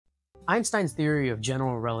Einstein's theory of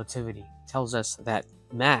general relativity tells us that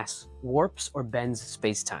mass warps or bends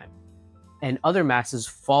spacetime, and other masses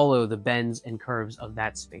follow the bends and curves of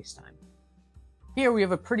that spacetime. Here we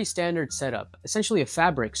have a pretty standard setup, essentially a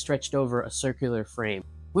fabric stretched over a circular frame.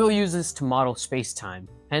 We'll use this to model spacetime,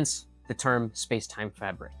 hence the term spacetime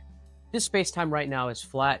fabric. This spacetime right now is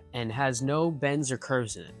flat and has no bends or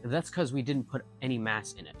curves in it. That's because we didn't put any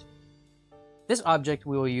mass in it. This object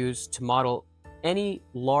we will use to model any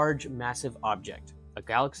large massive object, a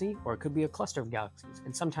galaxy, or it could be a cluster of galaxies,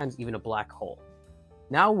 and sometimes even a black hole.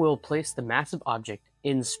 Now we'll place the massive object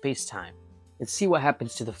in spacetime and see what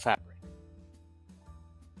happens to the fabric.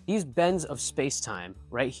 These bends of spacetime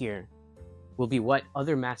right here will be what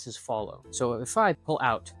other masses follow. So if I pull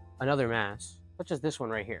out another mass, such as this one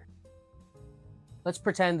right here, let's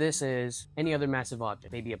pretend this is any other massive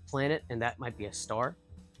object, maybe a planet, and that might be a star,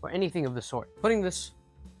 or anything of the sort. Putting this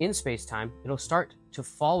in spacetime, it'll start to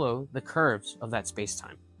follow the curves of that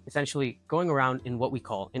spacetime, essentially going around in what we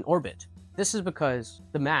call an orbit. This is because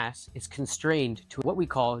the mass is constrained to what we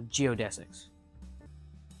call geodesics.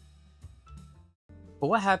 But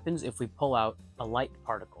what happens if we pull out a light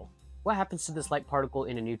particle? What happens to this light particle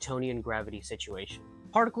in a Newtonian gravity situation?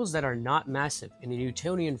 Particles that are not massive in a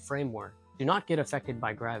Newtonian framework do not get affected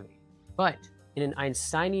by gravity. But in an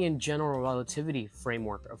Einsteinian general relativity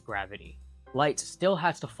framework of gravity, light still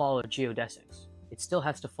has to follow geodesics. It still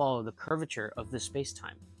has to follow the curvature of the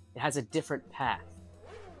spacetime. It has a different path.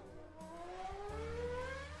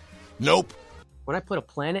 Nope. When I put a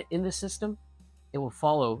planet in the system, it will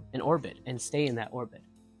follow an orbit and stay in that orbit.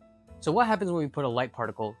 So what happens when we put a light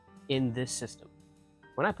particle in this system?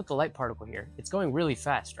 When I put the light particle here, it's going really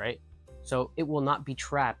fast, right? So it will not be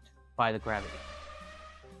trapped by the gravity.